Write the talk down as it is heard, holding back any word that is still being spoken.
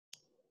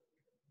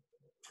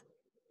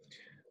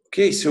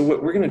Okay, so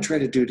what we're going to try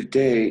to do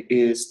today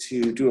is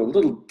to do a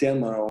little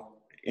demo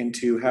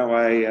into how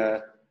I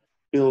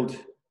build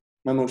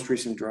my most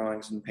recent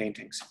drawings and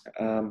paintings.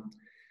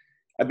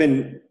 I've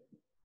been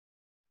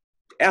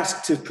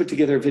asked to put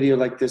together a video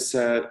like this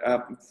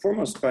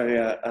foremost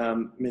by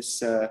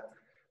Miss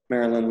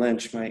Marilyn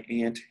Lynch, my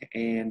aunt,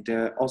 and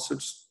also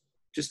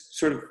just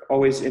sort of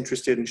always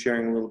interested in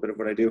sharing a little bit of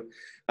what I do.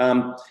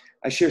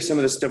 I share some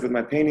of the stuff with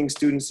my painting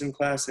students in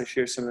class. I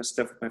share some of the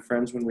stuff with my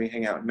friends when we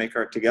hang out and make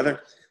art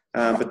together.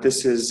 But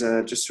this is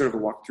just sort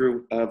of a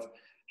walkthrough of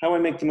how I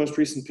make the most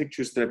recent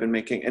pictures that I've been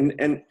making.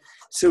 And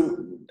so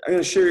I'm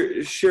going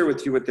to share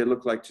with you what they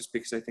look like, just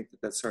because I think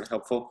that that's sort of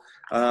helpful.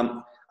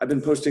 I've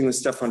been posting this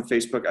stuff on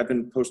Facebook. I've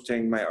been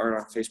posting my art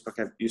on Facebook.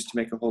 I used to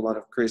make a whole lot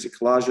of crazy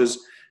collages.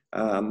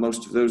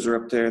 Most of those are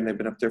up there, and they've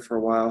been up there for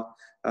a while.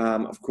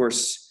 Of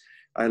course,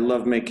 I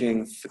love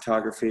making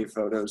photography,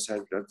 photos.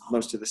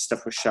 Most of this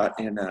stuff was shot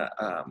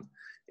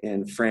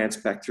in France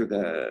back through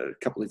a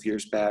couple of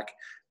years back.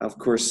 Of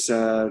course,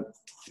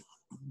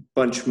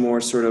 bunch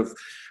more sort of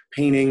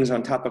paintings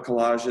on top of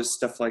collages,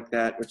 stuff like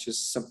that, which is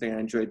something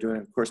I enjoy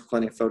doing. Of course,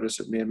 plenty of photos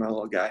of me and my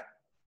little guy.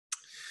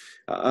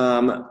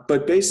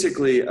 But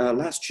basically,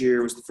 last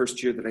year was the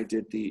first year that I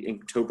did the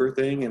Inktober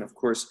thing. And of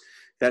course,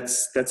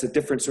 that's a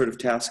different sort of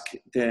task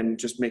than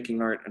just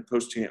making art and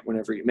posting it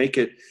whenever you make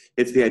it.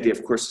 It's the idea,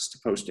 of course, is to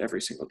post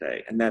every single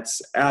day. And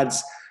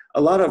adds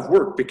a lot of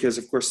work because,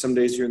 of course, some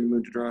days you're in the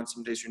mood to draw and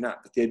some days you're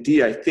not. But the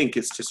idea, I think,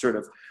 is to sort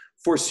of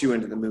force you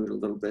into the mood a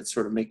little bit,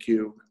 sort of make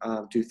you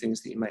do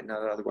things that you might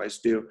not otherwise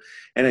do.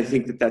 And I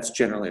think that that's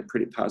generally a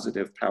pretty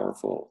positive,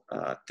 powerful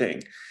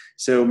thing.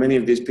 So many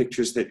of these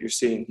pictures that you're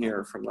seeing here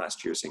are from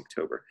last year's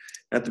Inktober.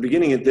 At the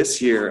beginning of this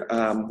year,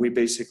 we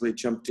basically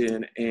jumped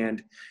in,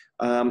 and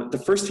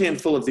the first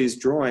handful of these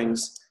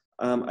drawings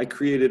I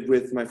created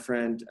with my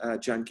friend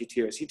John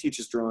Gutierrez. He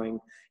teaches drawing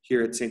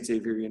here at St.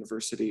 Xavier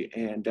University,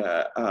 and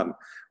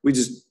we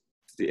just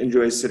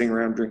enjoy sitting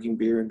around drinking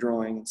beer and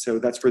drawing. And so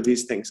that's where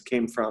these things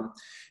came from.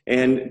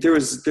 And there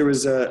was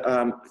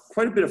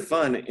quite a bit of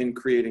fun in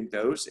creating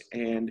those,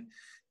 and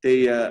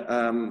they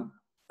I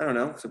don't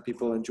know, some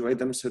people enjoyed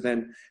them. So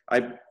then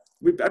I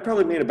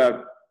probably made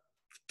about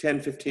 10,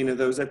 15 of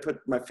those. I put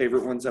my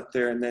favorite ones up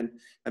there and then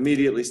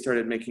immediately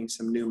started making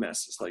some new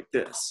messes like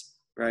this,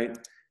 right?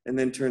 And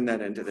then turn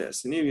that into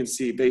this. And you can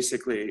see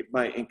basically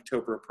my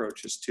Inktober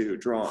approach is to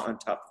draw on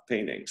top of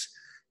paintings.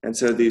 And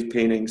so these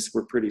paintings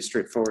were pretty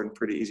straightforward and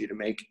pretty easy to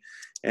make.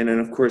 And then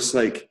of course,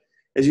 like,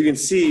 as you can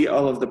see,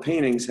 all of the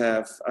paintings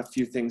have a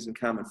few things in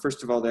common.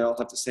 First of all, they all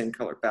have the same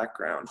color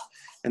background.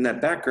 And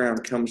that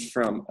background comes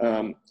from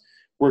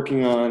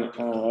working on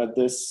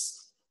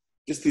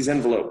just these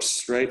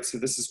envelopes, right? So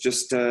this is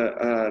just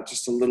a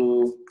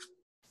little,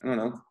 I don't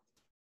know,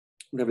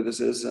 whatever this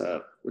is,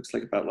 looks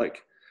like about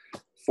like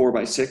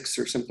 4x6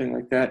 or something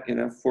like that,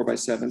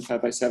 4x7,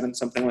 5x7,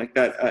 something like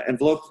that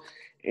envelope.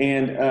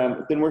 And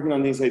I've been working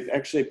on these. I've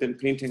actually been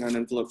painting on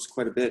envelopes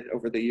quite a bit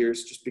over the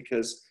years, just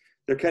because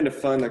they're kind of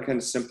fun, they're kind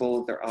of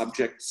simple, they're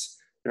objects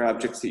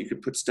that you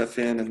could put stuff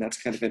in, and that's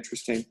kind of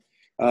interesting.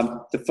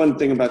 The fun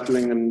thing about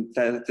doing them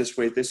this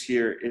way this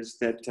year is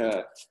that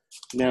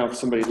now if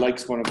somebody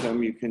likes one of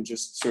them, you can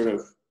just sort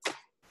of,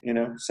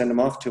 send them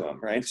off to them,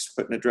 right? Just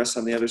put an address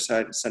on the other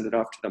side and send it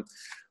off to them.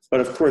 But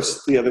of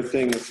course, the other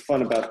thing that's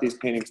fun about these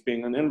paintings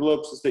being on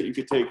envelopes is that you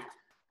could take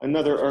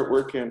another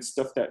artwork and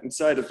stuff that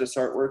inside of this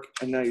artwork,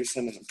 and now you're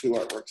sending them two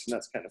artworks, and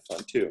that's kind of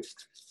fun too.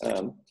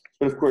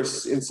 But of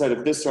course, inside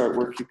of this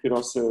artwork, you could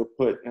also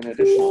put an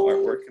additional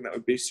artwork, and that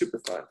would be super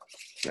fun.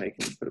 Now you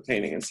can put a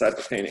painting inside of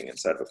a painting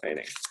inside of a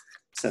painting,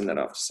 send that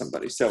off to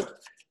somebody. So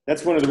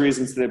that's one of the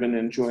reasons that I've been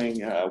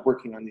enjoying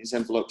working on these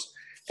envelopes.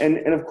 And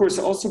of course,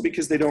 also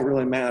because they don't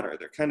really matter.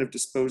 They're kind of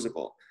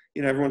disposable.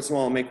 Every once in a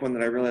while I'll make one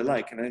that I really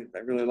like, and I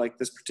really like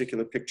this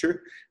particular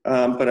picture,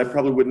 but I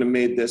probably wouldn't have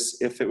made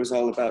this if it was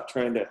all about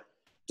trying to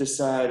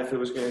decide if it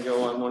was going to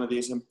go on one of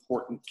these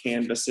important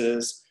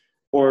canvases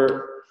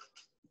or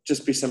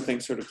just be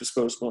something sort of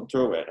disposable and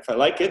throw away. If I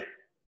like it,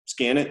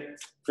 scan it,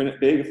 print it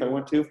big if I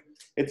want to.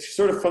 It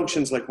sort of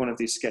functions like one of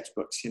these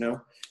sketchbooks, And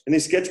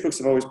these sketchbooks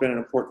have always been an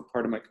important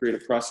part of my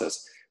creative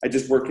process. I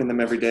just work in them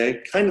every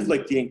day, kind of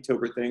like the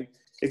Inktober thing,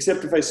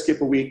 except if I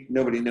skip a week,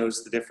 nobody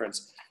knows the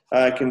difference.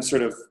 I can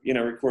sort of,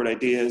 record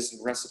ideas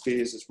and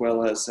recipes as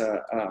well as,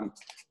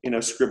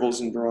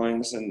 scribbles and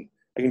drawings, and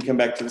I can come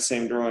back to the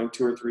same drawing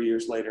 2 or 3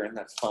 years later, and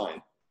that's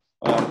fine.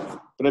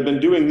 But I've been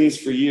doing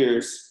these for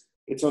years.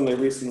 It's only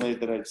recently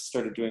that I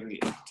started doing the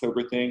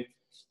Inktober thing,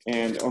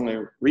 and only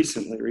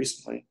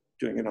recently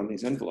doing it on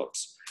these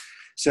envelopes.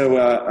 So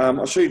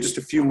I'll show you just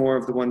a few more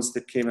of the ones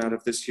that came out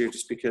of this year,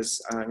 just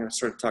because I'm going to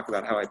sort of talk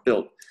about how I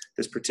built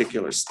this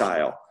particular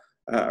style.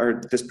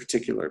 Or this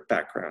particular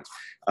background.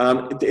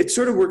 It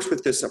sort of works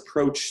with this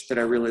approach that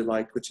I really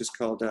like, which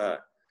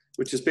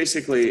is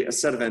basically a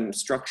set of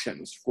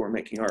instructions for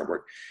making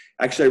artwork.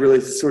 Actually, I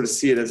really sort of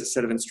see it as a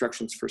set of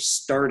instructions for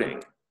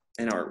starting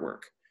an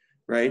artwork,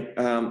 right?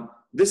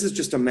 This is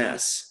just a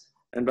mess.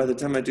 And by the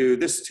time I do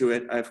this to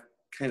it, I've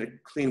kind of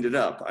cleaned it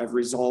up. I've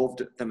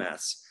resolved the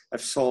mess.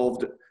 I've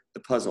solved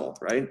puzzle,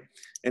 right?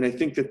 And I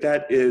think that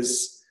that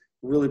is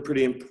really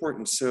pretty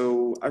important.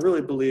 So I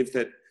really believe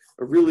that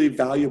a really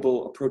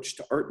valuable approach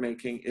to art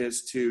making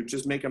is to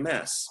just make a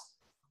mess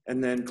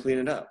and then clean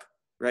it up,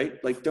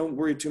 right? Like, don't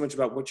worry too much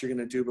about what you're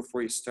going to do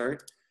before you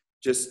start.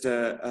 Just,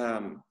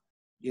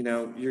 you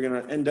know, you're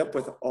going to end up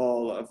with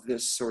all of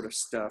this sort of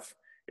stuff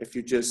if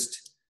you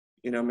just,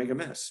 you know, make a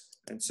mess.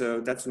 And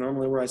so that's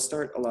normally where I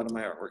start a lot of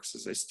my artworks,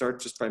 is I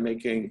start just by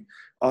making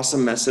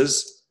awesome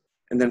messes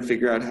and then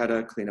figure out how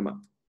to clean them up.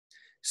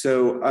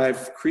 So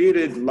I've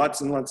created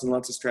lots and lots and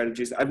lots of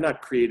strategies. I've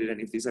not created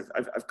any of these.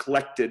 I've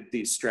collected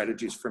these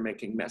strategies for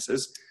making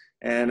messes.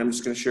 And I'm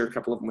just going to share a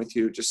couple of them with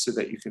you just so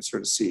that you can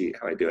sort of see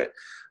how I do it.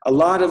 A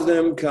lot of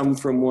them come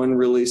from one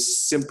really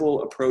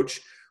simple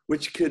approach,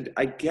 which could,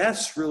 I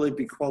guess, really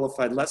be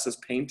qualified less as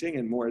painting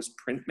and more as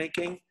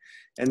printmaking.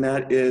 And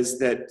that is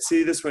that,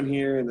 see this one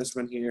here and this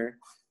one here.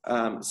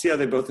 See how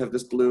they both have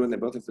this blue and they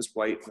both have this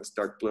white and this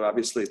dark blue.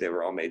 Obviously, they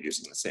were all made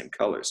using the same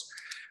colors.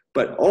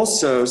 But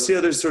also, see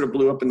how there's sort of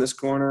blue up in this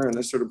corner and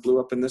there's sort of blue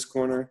up in this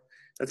corner?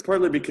 That's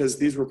partly because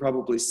these were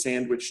probably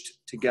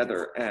sandwiched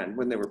together, and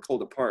when they were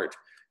pulled apart,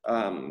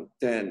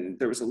 then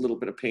there was a little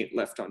bit of paint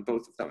left on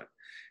both of them.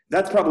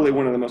 That's probably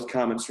one of the most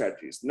common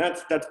strategies. And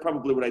that's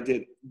probably what I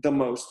did the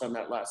most on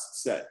that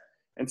last set.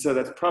 And so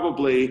that's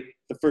probably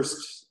the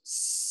first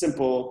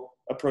simple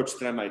approach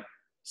that I might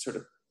sort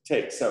of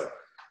take. So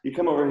you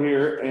come over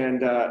here,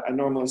 and I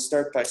normally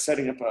start by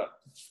setting up a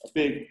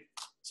big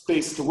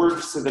space to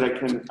work so that I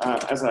can,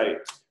 as I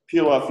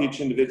peel off each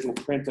individual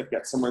print, I've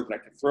got somewhere that I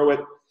can throw it.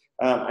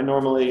 I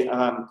normally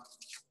have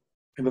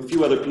a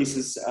few other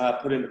pieces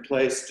put into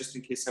place just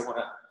in case I want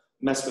to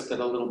mess with it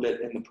a little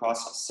bit in the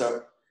process.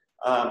 So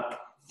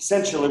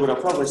essentially what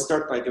I'll probably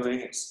start by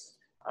doing is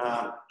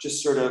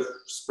just sort of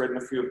spreading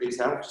a few of these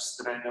out just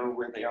so that I know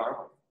where they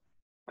are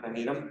when I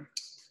need them.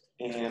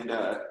 And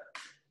as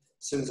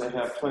soon as I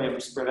have plenty of them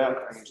spread out,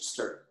 I can just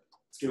start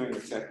doing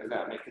exactly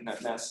that, making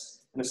that mess.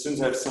 And as soon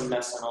as I have some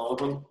mess on all of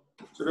them,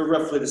 sort of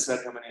roughly decide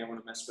how many I want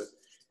to mess with.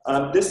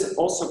 This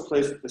also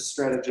plays with the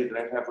strategy that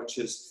I have, which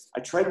is I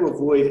try to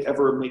avoid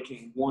ever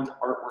making one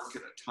artwork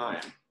at a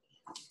time.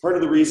 Part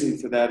of the reason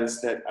for that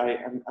is that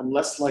I'm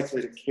less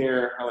likely to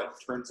care how it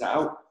turns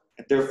out,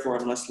 and therefore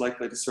I'm less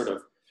likely to sort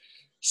of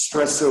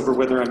stress over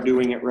whether I'm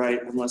doing it right.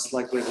 I'm less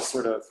likely to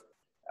sort of,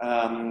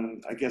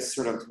 I guess,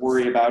 sort of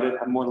worry about it.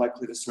 I'm more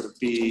likely to sort of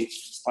be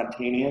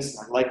spontaneous.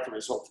 And I like the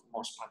result of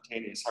more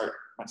spontaneous art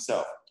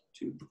myself.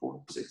 2,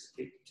 4, 6,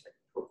 8, 10,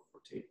 12,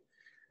 14.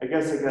 I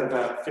guess I got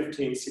about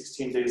 15,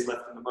 16 days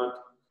left in the month.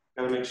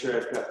 Got to make sure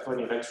I've got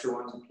plenty of extra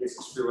ones in case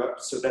I screw up,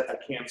 so that I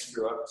can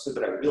screw up, so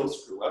that I will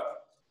screw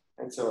up.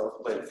 And so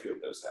I'll lay a few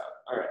of those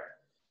out. All right.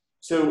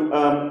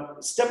 So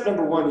step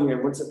number one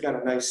here, once I've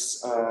got a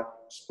nice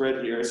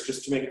spread here, is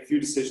just to make a few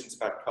decisions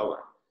about color.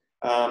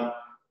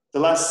 The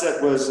last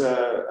set was,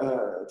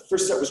 the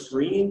first set was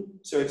green,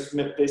 so I just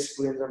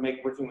basically ended up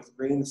working with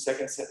green. The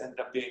second set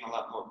ended up being a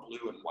lot more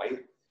blue and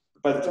white.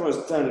 By the time I was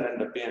done, it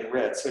ended up being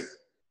red. So I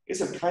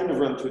guess I've kind of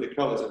run through the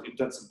colors. I've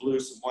done some blue,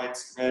 some white,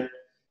 some red,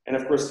 and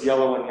of course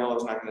yellow, and yellow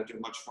is not going to do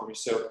much for me.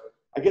 So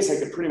I guess I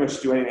could pretty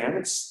much do anything. I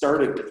haven't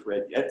started with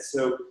red yet,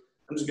 so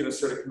I'm just going to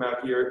sort of come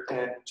out here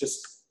and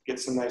just get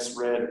some nice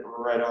red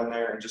right on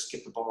there and just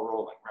get the ball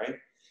rolling, right?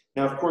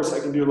 Now, of course, I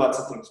can do lots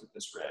of things with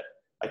this red.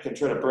 I can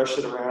try to brush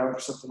it around or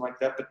something like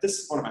that, but this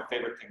is one of my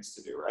favorite things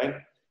to do, right?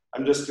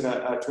 I'm just going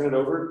to turn it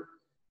over,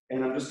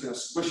 and I'm just going to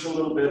squish a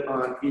little bit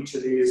on each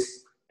of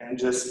these and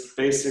just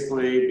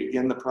basically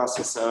begin the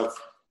process of,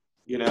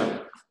 you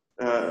know,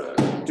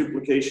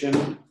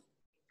 duplication.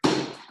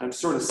 I'm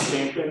sort of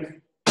stamping.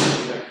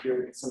 Back here,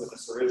 we get some of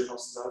this original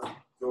stuff,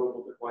 go a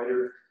little bit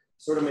whiter.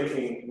 Sort of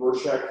making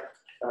Rorschach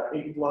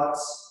ink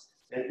blots,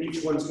 and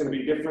each one's going to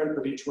be different,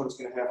 but each one's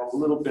going to have a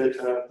little bit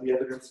of the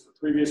evidence of the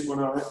previous one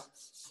on it.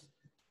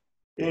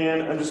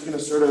 And I'm just going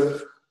to sort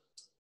of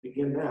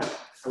begin that.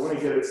 I want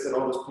to get it so that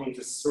all this paint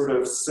is sort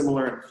of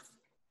similar,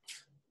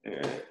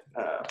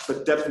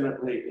 but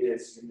definitely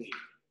is unique.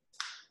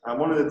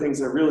 One of the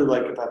things I really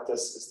like about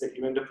this is that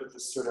you end up with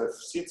this sort of,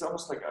 see, it's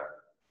almost like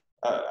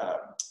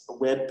a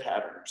web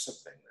pattern or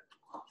something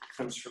that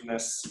comes from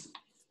this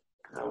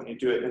when you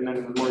do it. And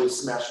then the more you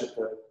smash it,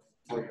 the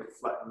more you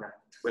flatten that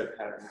web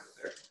pattern out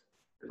there.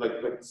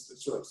 Like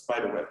sort of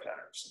spider web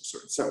pattern of some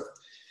sort. So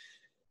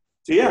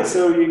yeah,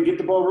 so you get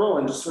the ball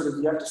rolling, just sort of,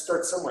 you have to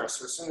start somewhere.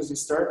 So as soon as you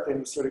start, then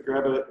you sort of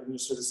grab it and you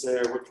sort of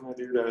say, what can I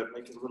do to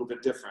make it a little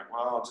bit different?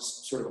 Well, I'll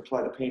just sort of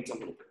apply the paint a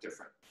little bit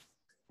different.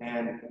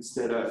 And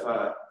instead of,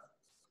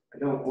 I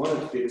don't want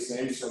it to be the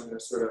same, so I'm going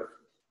to sort of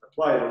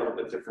apply it a little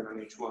bit different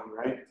on each one,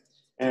 right?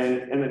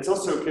 And it's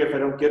also okay if I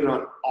don't get it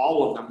on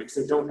all of them, because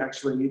I don't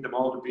actually need them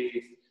all to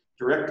be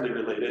directly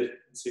related.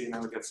 See,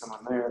 now we've got some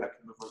on there, and I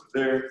can move over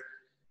there,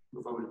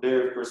 move over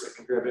there. Of course, I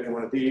can grab any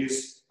one of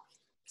these,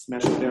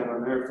 smash it down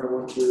on there if I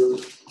want to.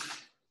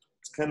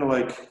 It's kind of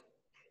like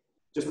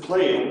just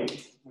playing.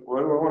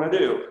 What do I want to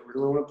do? Where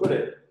do I want to put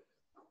it?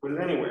 Put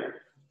it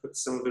anywhere. Put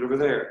some of it over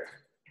there,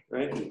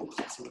 right?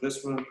 Some of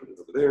this one, put it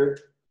over there.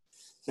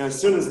 Now, as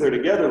soon as they're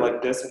together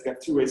like this, I've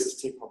got two ways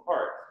to take them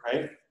apart,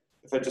 right?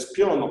 If I just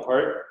peel them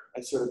apart,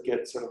 I sort of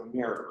get sort of a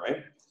mirror,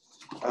 right?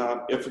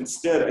 If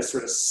instead I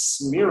sort of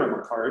smear them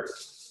apart,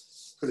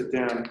 put it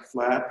down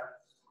flat,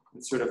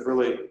 and sort of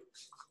really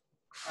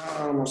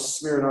almost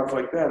smear it off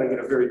like that, I get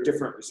a very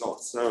different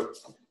result. So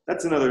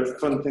that's another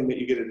fun thing that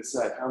you get to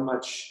decide.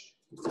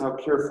 How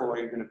careful are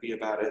you going to be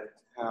about it?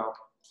 How,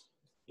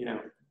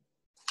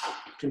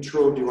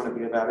 controlled do you want to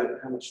be about it?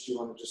 How much do you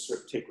want to just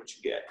sort of take what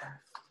you get?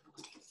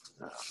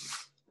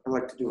 I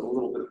like to do a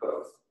little bit of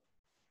both.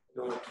 I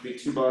don't like to be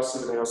too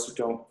bossy, but I also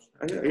don't.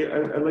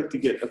 I like to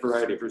get a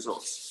variety of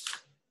results.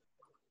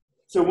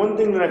 So one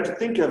thing that I have to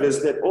think of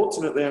is that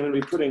ultimately I'm going to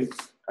be putting,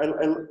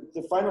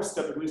 the final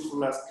step, at least for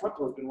the last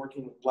couple, I've been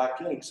working with black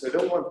ink. So I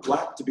don't want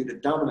black to be the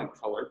dominant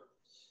color.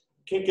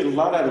 Can't get a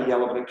lot out of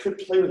yellow, but I could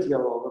play with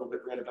yellow a little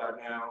bit right about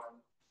now,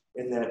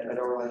 in that I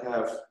don't really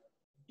have,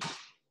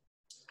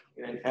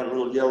 add a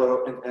little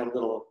yellow and add a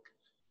little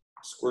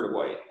squirt of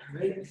white,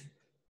 right?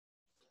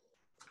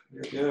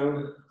 There we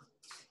go.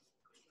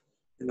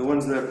 And the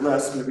ones that I've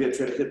left, maybe I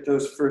try to hit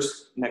those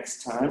first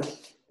next time.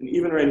 And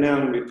even right now,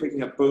 I'm going to be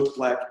picking up both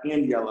black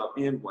and yellow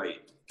and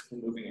white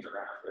and moving it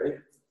around, right?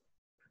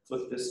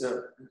 Flip this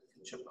up,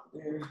 jump on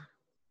there.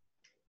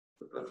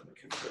 Flip up and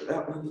come to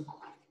that one.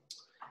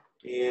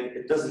 And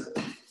it doesn't,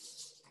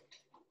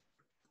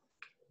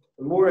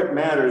 the more it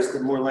matters, the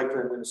more likely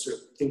I'm going to sort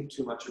of think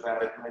too much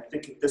about it. And I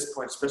think at this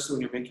point, especially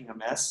when you're making a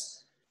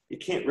mess, you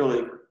can't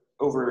really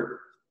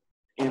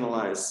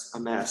over-analyze a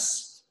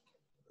mess,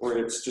 or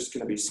it's just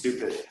going to be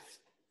stupid.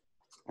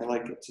 I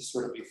like it to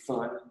sort of be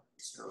fun,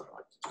 so I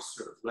like to just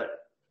sort of let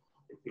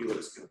it be what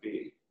it's going to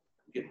be.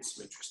 I'm getting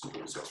some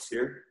interesting results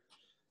here.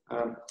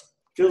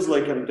 Feels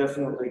like I'm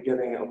definitely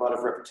getting a lot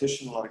of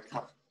repetition, a lot of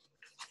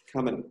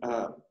common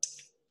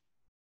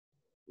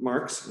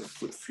marks. I'm going to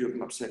put a few of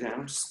them upside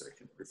down so that I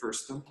can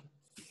reverse them.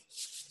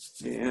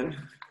 And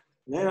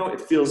now it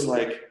feels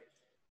like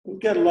we've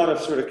got a lot of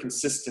sort of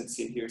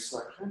consistency here. So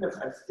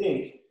I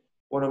think,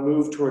 want to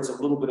move towards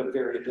a little bit of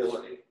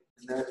variability.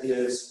 And that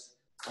is,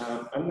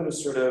 I'm going to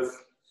sort of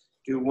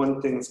do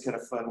one thing that's kind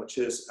of fun, which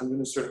is I'm going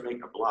to sort of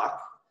make a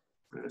block.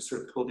 I'm going to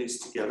sort of pull these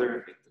together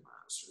and make them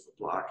sort of a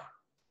block.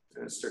 I'm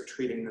going to start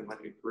treating them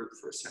like a group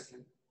for a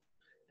second.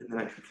 And then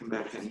I can come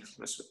back and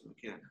mess with them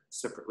again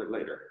separately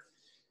later.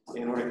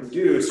 And what I can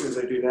do as soon as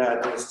I do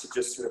that is to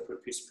just sort of put a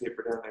piece of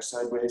paper down there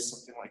sideways,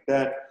 something like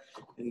that.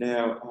 And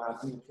now I'm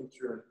going to come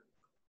through and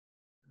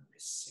let me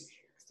see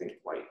here. I think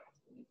white.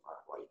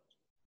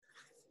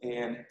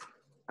 And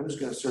I'm just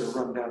going to sort of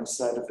run down the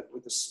side of it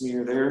with a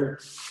smear there.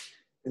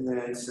 And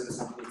then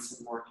since I need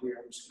some more here,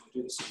 I'm just going to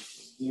do the same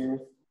thing here.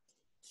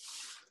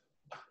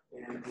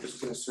 And I'm just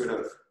going to sort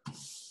of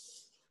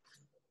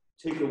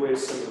take away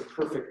some of the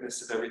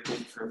perfectness of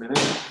everything for a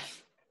minute,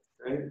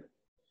 right?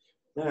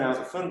 Now,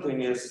 the fun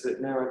thing is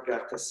that now I've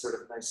got this sort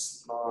of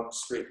nice, long,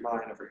 straight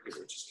line over here,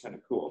 which is kind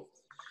of cool.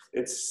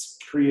 It's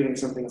creating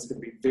something that's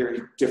going to be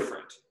very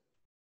different.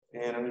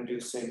 And I'm going to do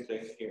the same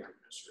thing here. I'm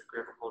going to sort of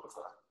grab a hold of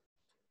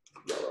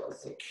yellow, I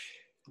think.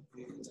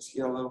 Maybe this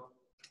yellow.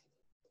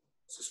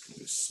 It's just going to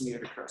be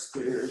smeared across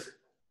there.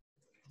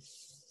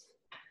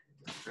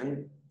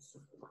 Right,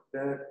 something like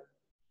that.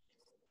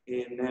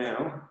 And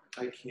now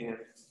I can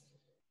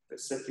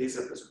set these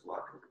up as a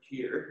block over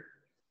here.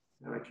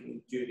 Now I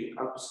can do the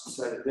opposite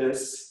side of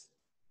this.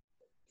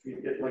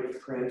 Treat it like a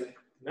print.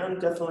 Now I'm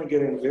definitely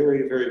getting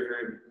very, very,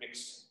 very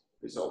mixed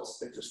results.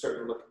 Things are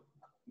starting to look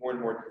more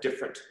and more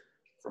different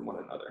from one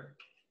another.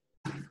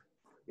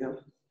 Yeah.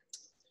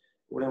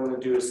 What I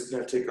want to do is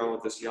now take all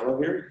of this yellow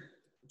here,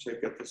 which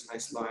I've got this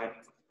nice line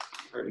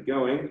already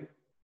going,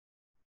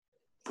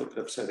 flip it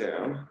upside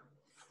down,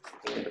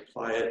 and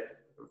apply it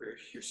over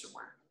here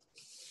somewhere.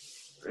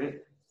 All right,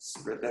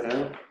 spread that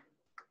out.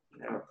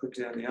 Now I'll put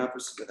down the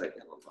opposite of that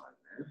yellow line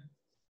there.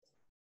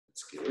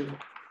 That's good.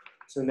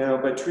 So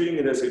now by treating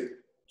it as a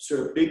sort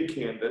of big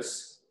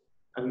canvas,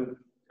 I'm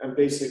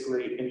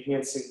basically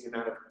enhancing the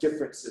amount of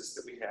differences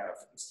that we have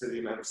instead of the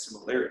amount of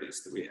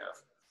similarities that we have.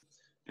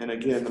 And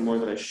again, the more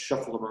that I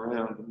shuffle them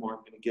around, the more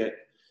I'm going to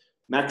get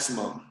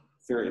maximum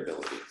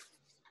variability.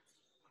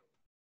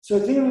 So I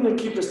think I'm going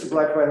to keep this to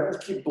black white. I'm going to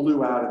keep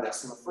blue out of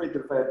this. I'm afraid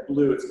that if I have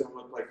blue, it's going to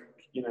look like,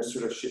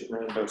 sort of shit and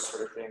rainbow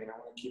sort of thing. And I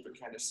want to keep it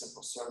kind of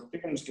simple. So I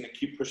think I'm just going to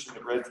keep pushing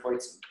the reds,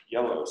 whites, and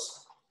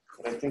yellows.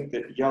 And I think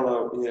that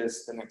yellow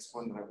is the next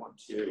one that I want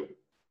to.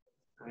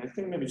 And I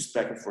think maybe just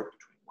back and forth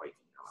between white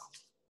and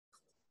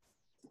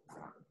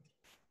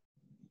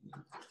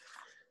yellow.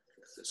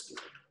 This good.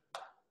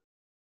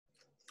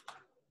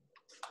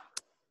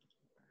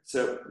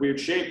 So weird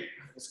shape,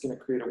 it's going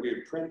to create a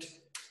weird print.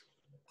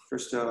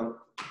 First I'll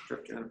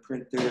drop down a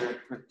print there, and a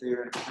print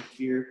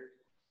here.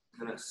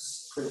 And then a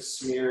print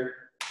smear.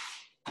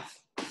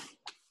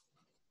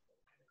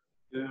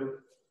 Go.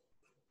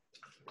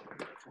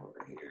 Come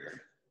over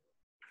here.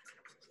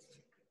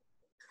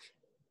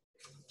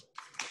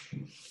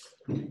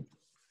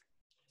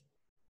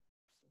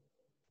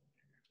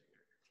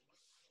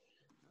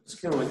 It's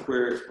kind of like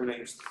when I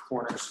use the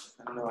corners.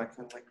 I don't know, I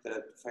kind of like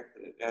the fact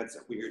that it adds a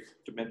weird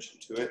dimension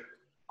to it.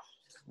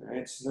 All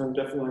right, so I'm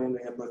definitely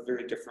ending up with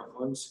very different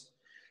ones.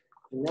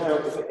 And now,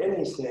 if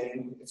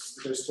anything,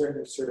 they're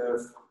starting to sort of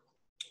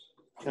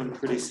become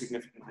pretty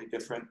significantly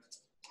different.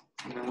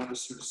 And I want to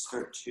sort of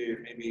start to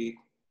maybe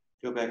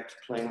go back to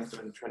playing with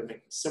them and try to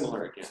make them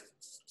similar again.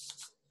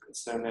 And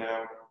so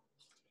now,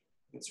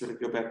 I can sort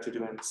of go back to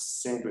doing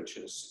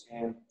sandwiches.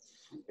 And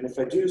if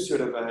I do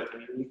sort of a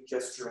unique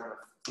gesture on a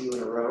few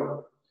in a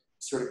row,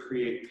 sort of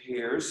create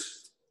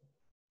pairs,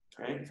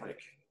 right?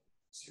 Like,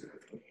 see what I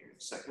can here in a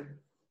second.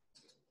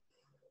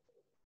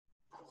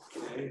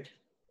 Okay.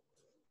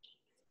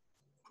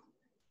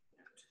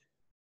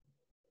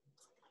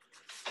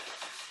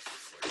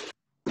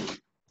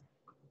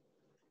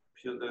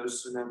 Peel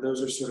those, so now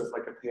those are sort of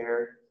like a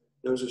pair.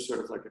 Those are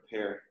sort of like a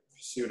pair, if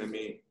you see what I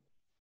mean.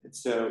 And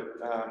so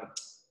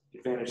the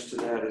advantage to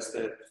that is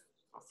that,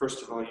 well,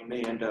 first of all, you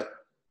may end up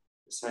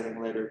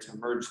deciding later to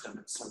merge them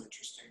in some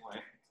interesting way.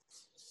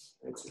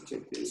 And so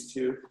take these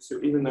two.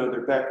 So even though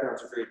their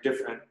backgrounds are very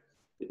different,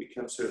 they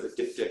become sort of a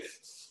diptych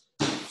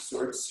of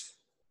sorts.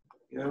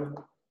 You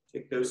know,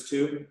 take those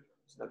two.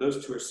 So now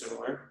those two are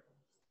similar.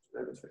 So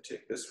that means if I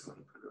take this one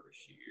and put it over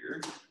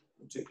here,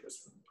 and take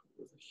this one and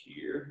put it over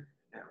here,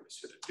 now we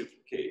sort of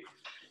duplicate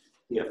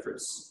the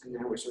efforts, and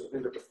now we sort of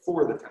end up with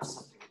four that have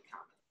something in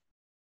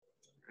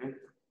common. Right?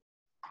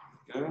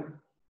 There we go. And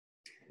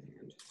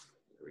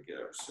there we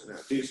go. So now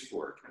these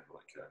four are kind of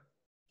like a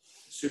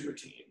super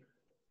team.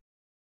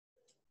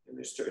 And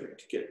they're starting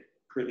to get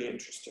pretty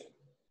interesting.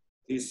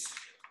 These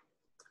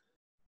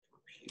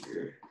up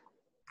here.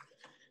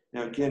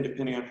 Now again,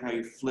 depending on how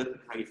you flip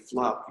and how you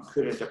flop, you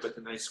could end up with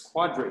a nice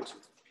quadrant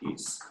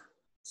piece,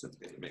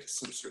 something that makes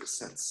some sort of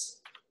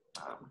sense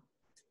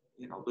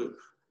in a loop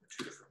in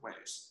two different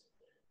ways.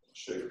 I'll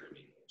show you what I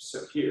mean.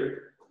 So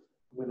here,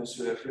 I'm going to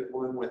sort of hit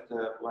one with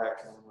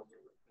black and one with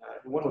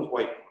white and one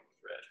with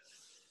red.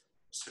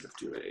 Sort of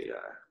do a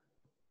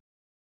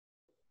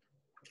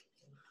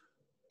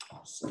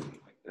something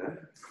like that.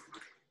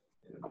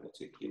 And I'm going to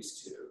take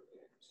these two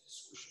and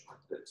squish them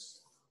like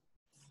this.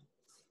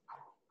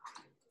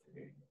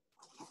 Okay.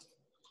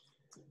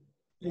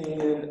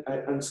 And I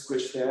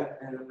unsquish that,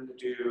 and I'm going to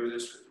do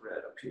this with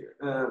red up here.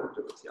 We'll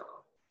do it with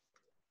yellow.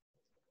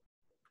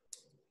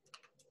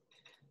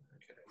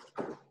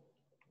 Okay.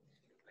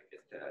 I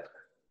get that.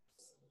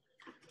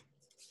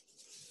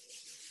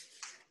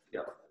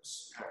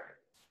 Yellows. All right.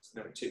 So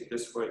now we take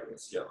this white and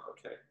this yellow.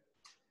 Okay.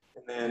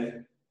 And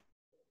then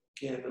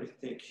again, let me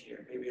think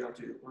here. Maybe I'll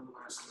do one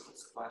last little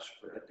splash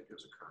of red that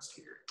goes across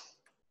here.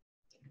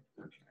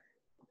 Okay.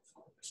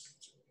 This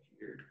comes over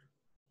here.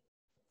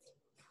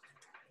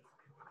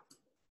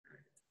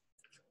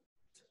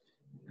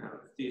 Now,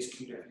 if these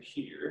come down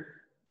here,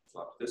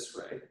 flop this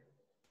way,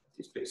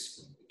 these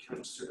basically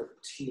become sort of a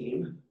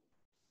team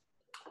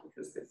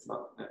because they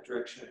flop in that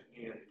direction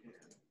and in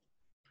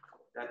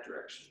that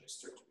direction. They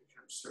start to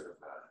become sort of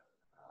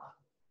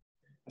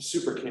a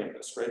super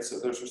canvas, right? So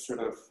those are sort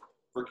of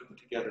working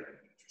together in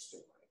an interesting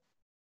way.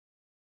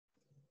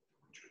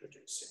 I'll try to do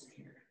the same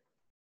here,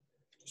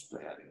 just by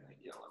adding that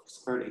yellow. Because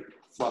I've already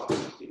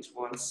flopped these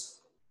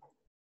once.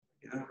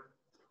 Yeah,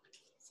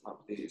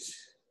 flop these.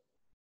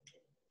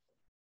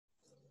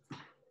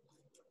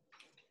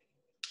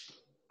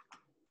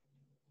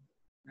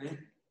 Right? And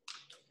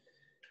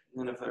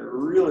then if I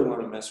really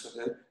want to mess with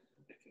it,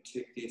 I can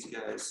take these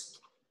guys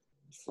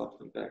and flop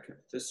them back up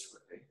this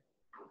way.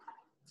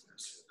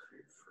 So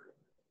create frame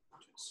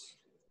just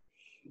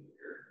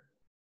here.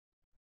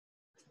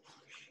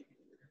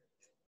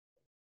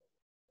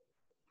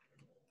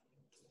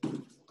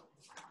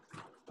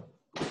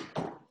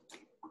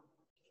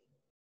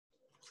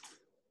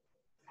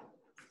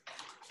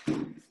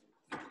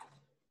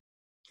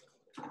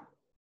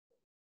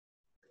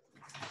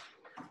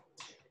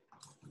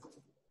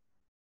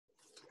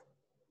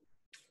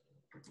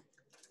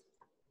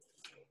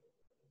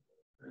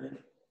 Right.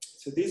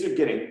 So these are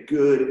getting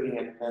good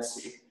and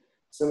messy.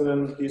 Some of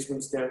them, these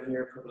ones down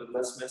here, are probably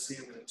less messy.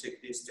 I'm going to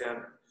take these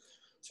down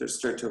to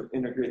start to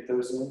integrate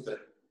those in, but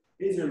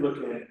these are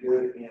looking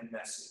good and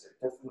messy.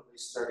 They're definitely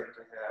starting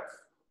to have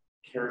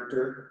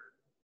character,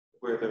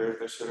 where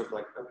they're sort of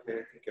like, okay,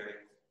 I think I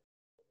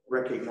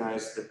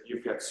recognize that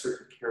you've got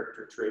certain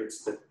character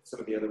traits that some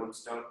of the other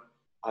ones don't.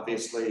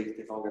 Obviously,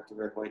 they've all got the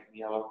red, white, and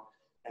yellow,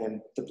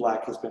 and the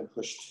black has been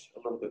pushed a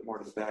little bit more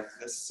to the back.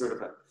 This is sort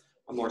of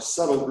a more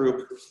subtle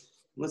group.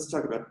 Let's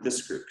talk about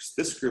this group, because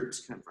this group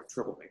is kind of a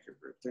troublemaker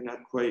group. They're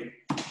not quite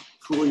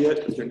cool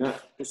yet, but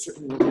they're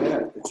certainly not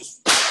bad. They're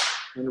just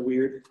kind of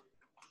weird.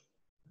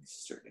 It's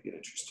starting to get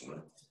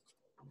interesting.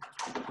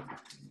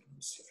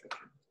 Let's see if I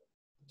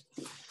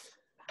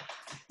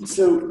can.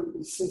 So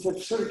since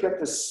I've sort of got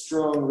this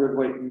strong red,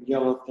 white, and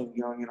yellow thing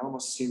going, it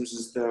almost seems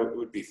as though it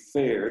would be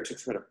fair to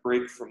try to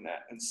break from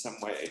that in some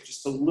way,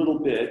 just a little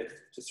bit,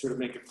 to sort of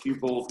make a few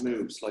bold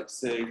moves, like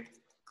say,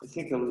 I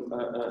think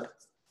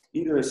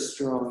either a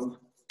strong,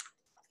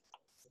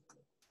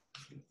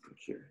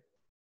 here,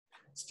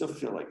 still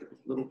feel like a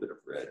little bit of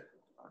red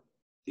on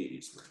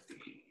these might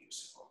be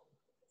useful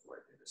before I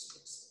do this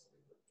next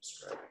thing I'm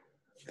describing.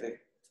 Okay.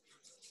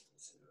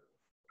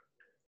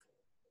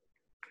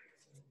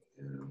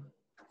 So,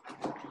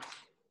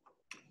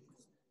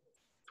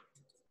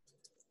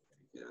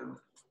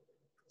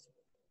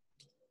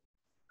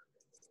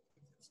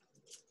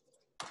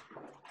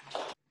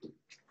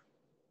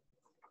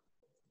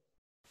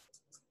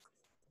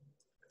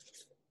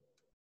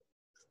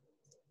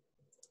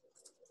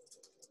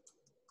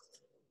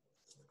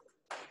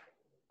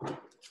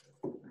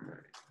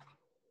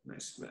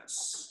 Nice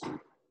mess.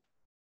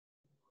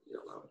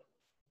 Yellow.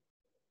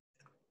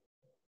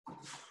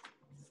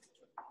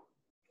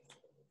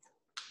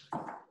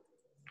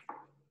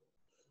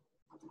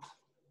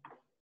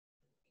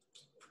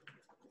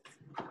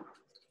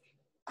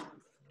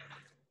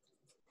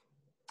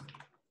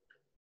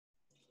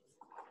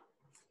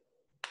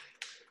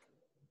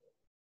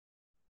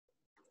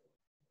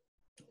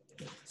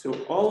 So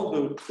all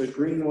of the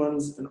green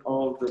ones and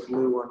all of the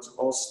blue ones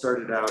all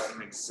started out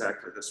in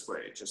exactly this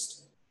way.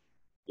 Just,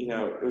 you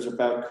know, it was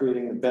about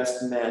creating the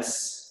best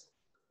mess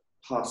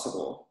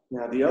possible.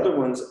 Now the other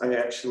ones, I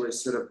actually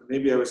sort of,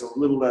 maybe I was a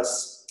little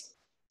less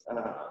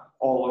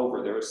all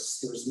over. There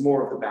was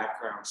more of the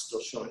background still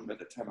showing by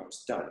the time I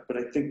was done, but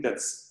I think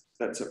that's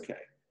okay.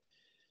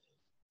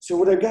 So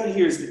what I've got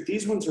here is that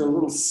these ones are a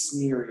little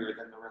smearier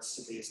than the rest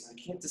of these, and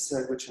I can't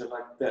decide which I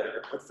like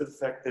better, but for the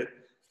fact that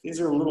these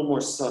are a little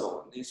more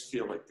subtle, and these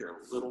feel like they're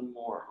a little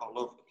more all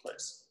over the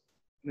place.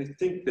 And I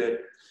think that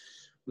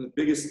one of the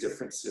biggest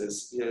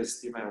differences is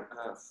the amount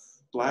of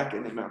black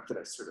and the amount that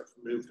I sort of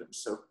moved them.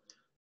 So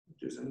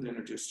I'm going to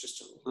introduce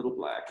just a little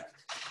black.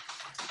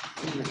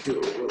 I'm going to do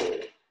a little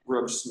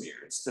rub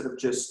smear. Instead of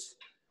just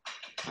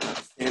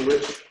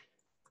sandwich,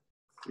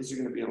 these are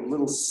going to be a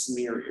little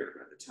smearier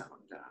by the time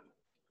I'm done.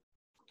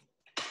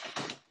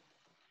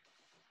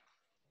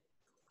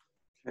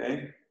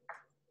 Okay.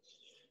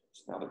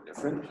 Now they're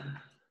different,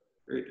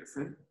 very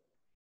different.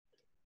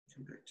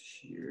 Come back to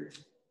here.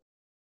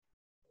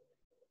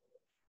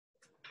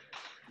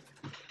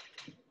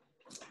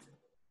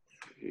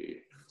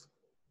 Okay.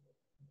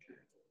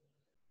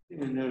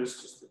 And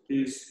notice just that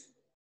these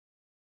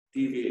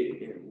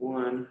deviate in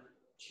one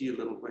key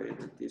little way,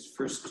 and these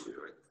first two,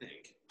 I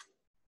think,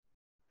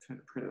 kind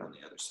of printed on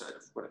the other side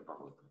of what I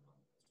normally put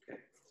on. Okay.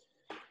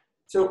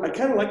 So I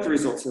kind of like the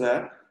results of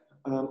that,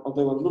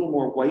 although a little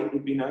more white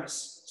would be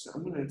nice. So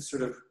I'm going to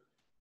sort of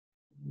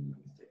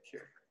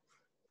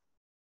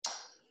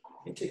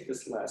let me take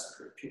this last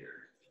group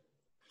here,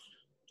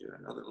 do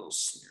another little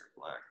smear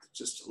of black,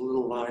 just a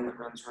little line that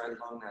runs right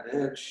along that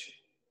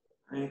edge,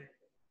 right?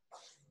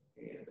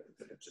 And I'm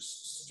going to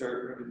just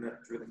start running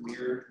that through the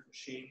mirror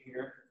machine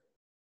here.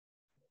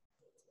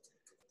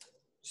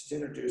 Just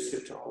introduce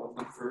it to all of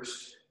them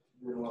first,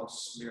 and then I'll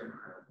smear them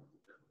around.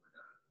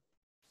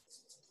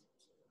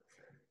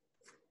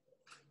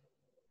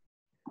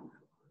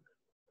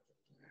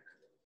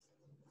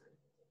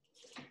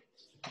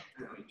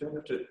 You don't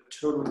have to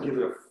totally give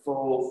it a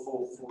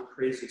full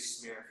crazy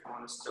smear if you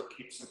want to still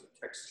keep some of the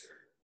texture.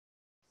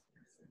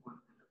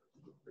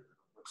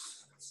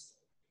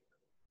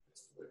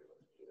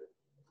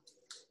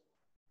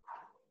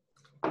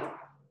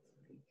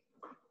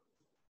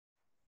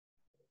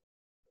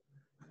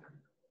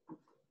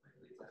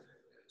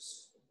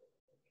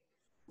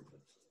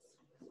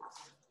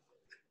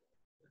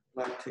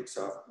 Black takes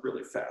off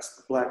really fast.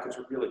 The black is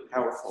a really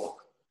powerful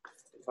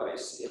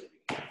device.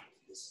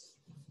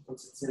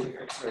 Once it's in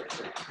here, it's hard to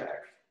bring it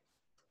back,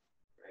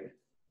 right?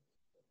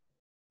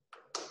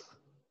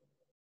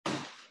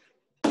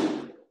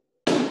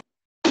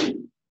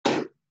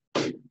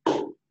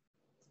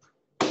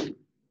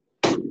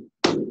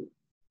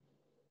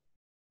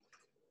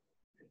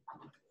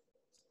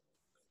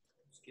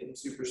 It's getting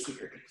super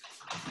smeary.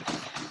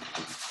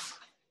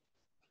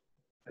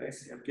 Okay,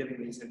 see, I'm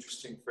getting these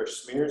interesting fresh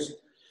smears.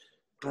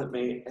 Let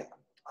me, that's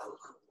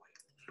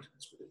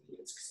what it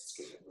needs because it's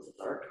getting a little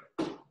dark.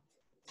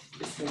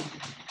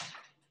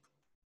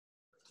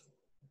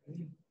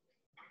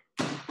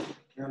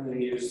 Now I'm going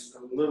to use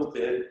a little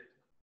bit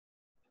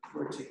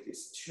before I take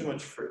these too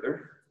much further.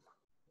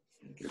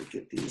 I'm going to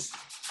get these.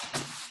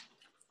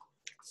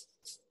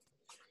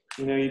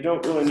 You know, you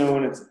don't really know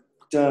when it's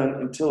done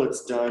until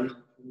it's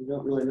done. You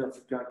don't really know if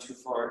you've gone too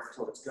far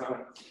until it's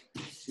gone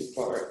too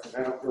far. And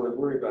I don't really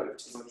worry about it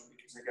too much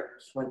because I got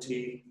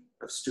plenty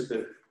of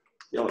stupid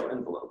yellow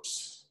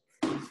envelopes.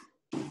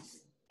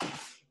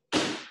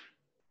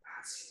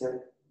 See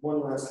that one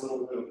last little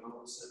move, and all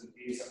of a sudden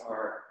these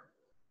are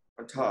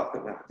on top,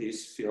 and now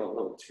these feel a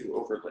little too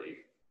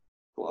overly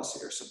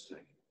glossy or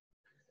something.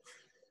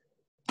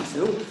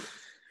 So,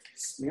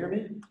 smear them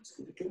in, let's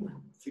get it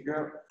going. Figure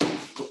out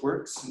what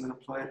works, and then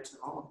apply it to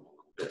all of them a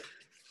little bit.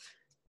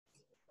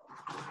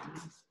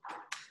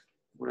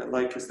 What I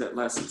like is that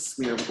last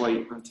smear of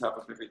white on top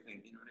of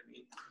everything, you know what I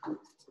mean?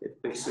 It's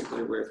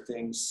basically where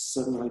things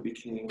suddenly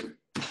became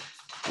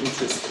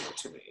interesting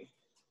to me.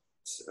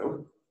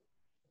 So,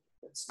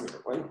 let's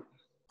smear white.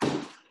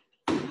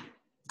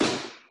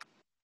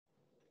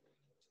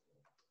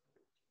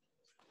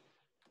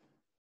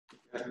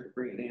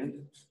 Bring it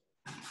in.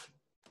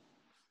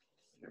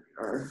 There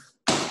we are.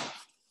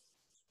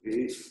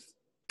 Squeeze.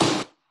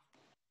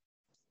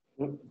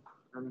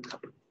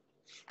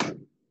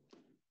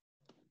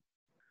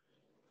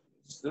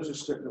 So those are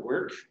starting to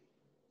work.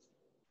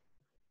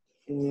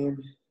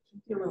 And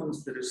the other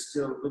ones that are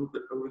still a little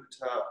bit over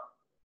the top,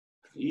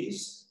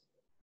 these.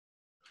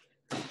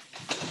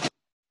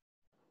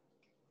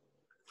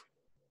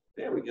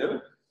 There we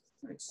go.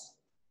 Nice.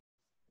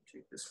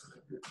 Take this one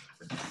over here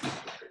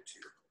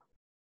too.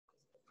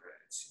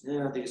 Right. So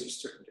now these are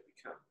starting to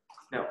become,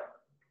 now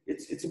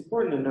it's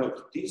important to note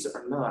that these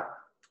are not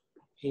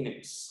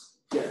paintings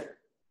yet.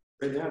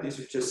 Right now, these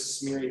are just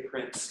smeary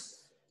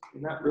prints.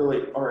 They're not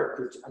really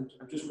art. I'm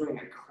just running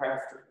a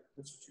craft.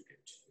 That's too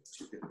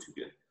good, too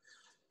good.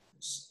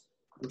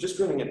 I'm just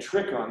running a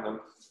trick on them.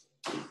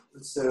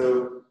 And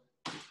so,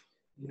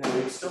 you know,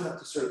 we still have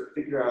to sort of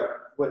figure out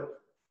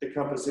what the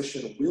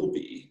composition will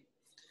be.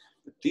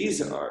 But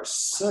these are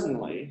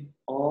suddenly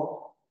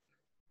all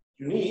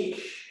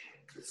unique,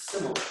 but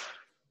similar.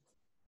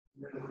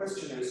 And then the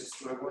question is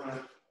do I want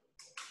to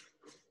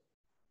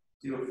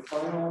do a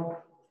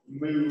final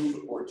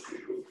move or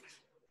two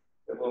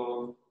that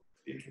will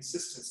be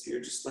consistency,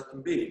 or just let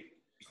them be?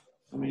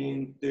 I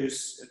mean,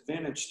 there's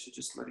advantage to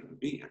just letting them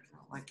be. I kind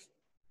of like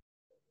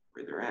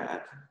where they're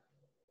at.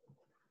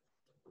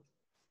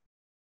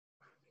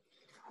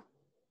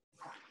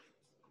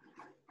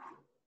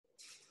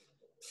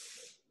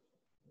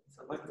 If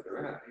I like where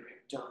they're at, maybe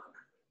I'm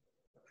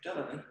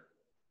done.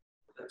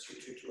 That's your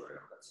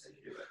tutorial. That's how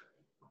you do it.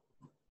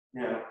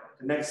 Now,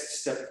 the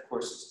next step, of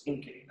course, is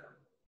inking them.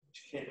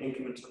 You can't ink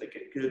them until they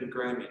get good and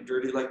grimy and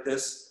dirty like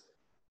this.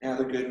 Now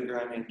they're good and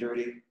grimy and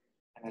dirty,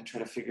 and I try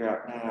to figure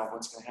out now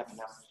what's going to happen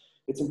now.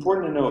 It's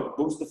important to note,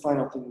 what was the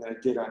final thing that I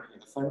did on here?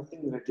 The final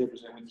thing that I did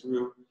was I went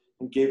through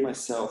and gave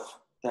myself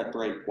that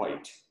bright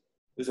white.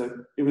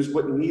 It was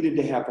what needed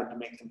to happen to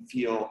make them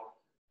feel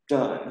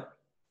done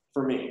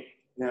for me.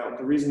 Now,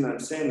 the reason that I'm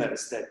saying that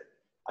is that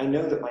I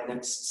know that my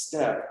next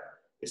step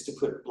is to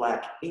put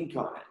black ink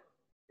on it.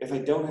 If I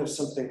don't have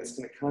something that's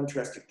going to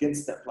contrast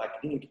against that black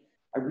ink,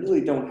 I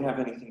really don't have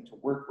anything to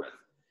work with.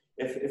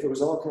 If it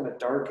was all kind of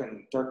dark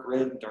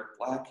red and dark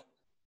black,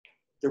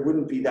 there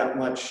wouldn't be that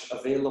much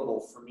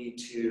available for me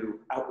to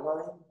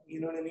outline,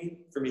 you know what I mean?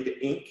 For me to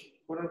ink,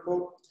 quote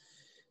unquote.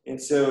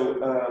 And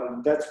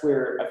so that's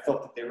where I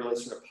felt that they really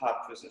sort of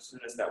popped as soon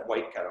as that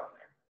white got on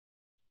there.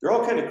 They're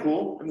all kind of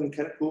cool. I mean,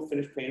 kind of cool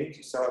finished paintings.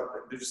 You saw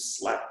they're just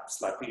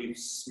slappy,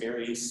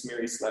 smeary,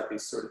 slappy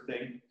sort of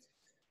thing.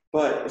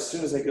 But as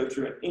soon as I go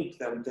through and ink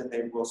them, then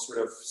they will sort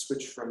of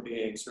switch from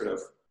being sort of,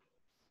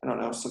 I don't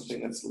know,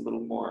 something that's a little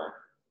more,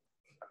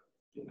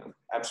 you know,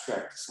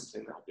 abstract to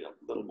something that will be a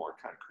little more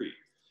concrete.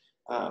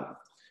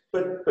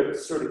 But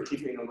sort of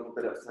keeping a little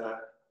bit of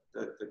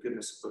the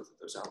goodness of both of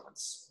those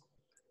elements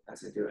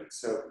as I do it.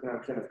 So now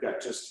I've kind of got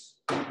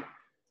just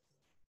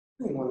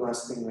one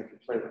last thing I can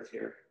play with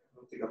here. I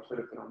don't think I'll play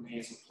with it on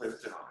these. I'll play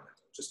with it on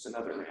just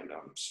another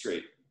random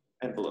straight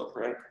envelope,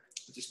 right?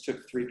 I just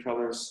took 3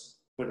 colors,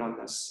 put it on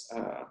this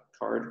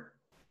card.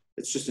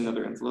 It's just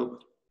another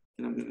envelope.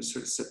 And I'm going to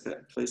sort of set that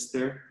in place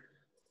there.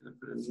 I'm going to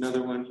put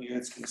another one here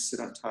that's going to sit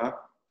on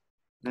top.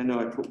 And I know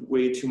I put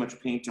way too much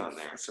paint on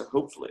there, so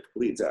hopefully it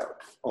bleeds out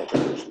all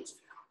directions.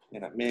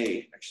 And I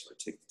may actually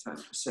take the time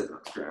to set it on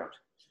the ground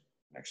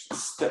and actually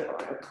step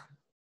on it.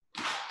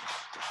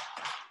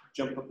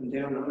 Jump up and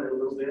down on it a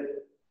little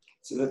bit,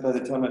 so that by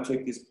the time I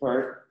take these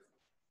apart,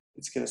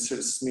 it's going to sort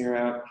of smear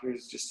out.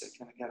 Here's just, I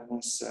kind of got a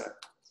nice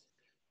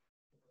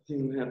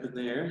thing that happened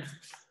there.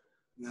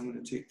 And I'm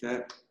going to take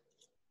that,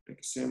 make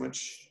a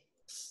sandwich.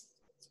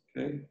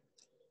 Okay,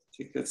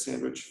 take that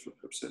sandwich, flip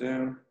it upside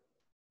down,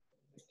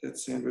 make that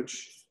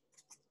sandwich.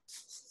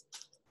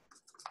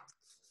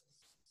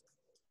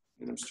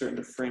 And I'm starting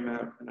to frame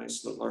out a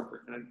nice little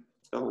artwork, and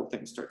the whole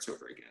thing starts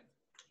over again,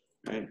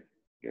 right?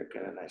 You've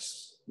got a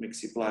nice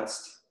mixy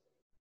blast,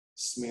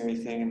 smeary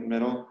thing in the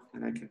middle,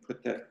 and I can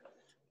put that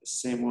the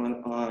same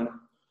one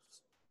on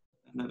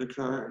another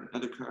card,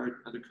 another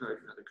card, another card,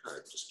 another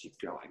card, just keep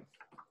going.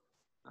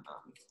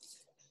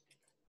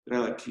 But I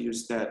like to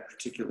use that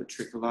particular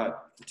trick a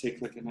lot, to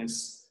take like a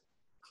nice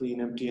clean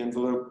empty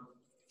envelope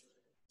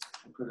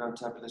and put it on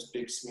top of this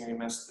big smeary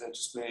mess that I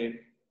just made,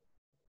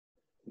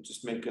 and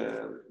just make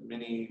a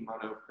mini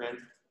mono print,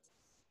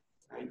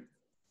 right?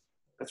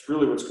 That's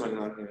really what's going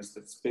on here, is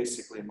that's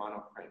basically a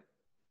mono print.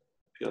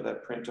 Peel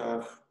that print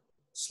off,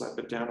 slap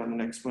it down on the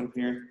next one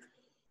here,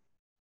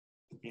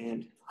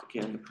 and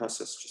again, the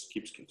process just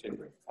keeps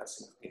continuing,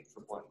 passing the paint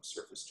from one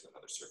surface to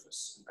another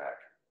surface and back.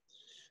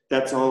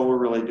 That's all we're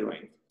really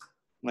doing.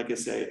 Like I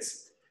say,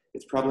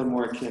 it's probably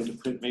more akin to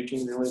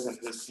printmaking really than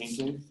it is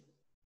painting,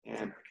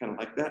 and I kind of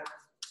like that.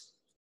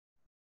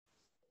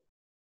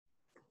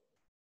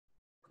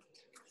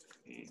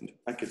 And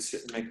I could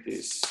sit and make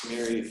these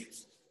smeary,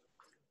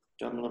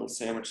 dumb little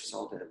sandwiches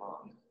all day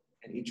long,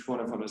 and each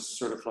one of them is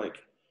sort of like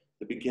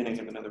the beginning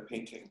of another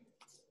painting.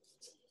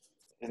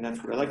 And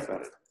that's what I like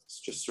about it. It's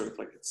just sort of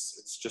like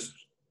it's just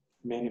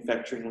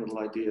manufacturing little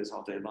ideas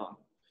all day long.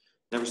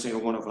 Every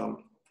single one of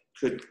them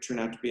could turn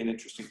out to be an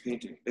interesting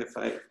painting if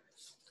I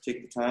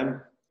take the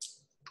time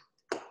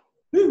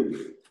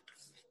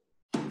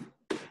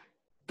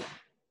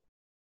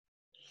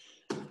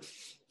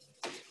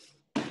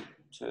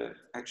to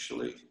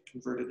actually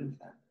convert it into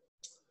that.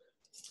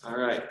 All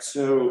right,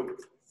 so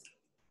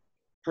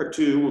part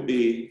 2 will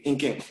be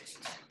inking.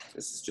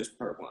 This is just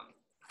part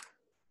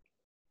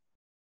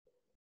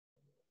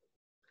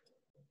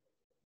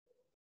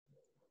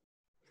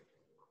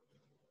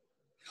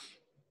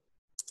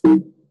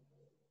 1.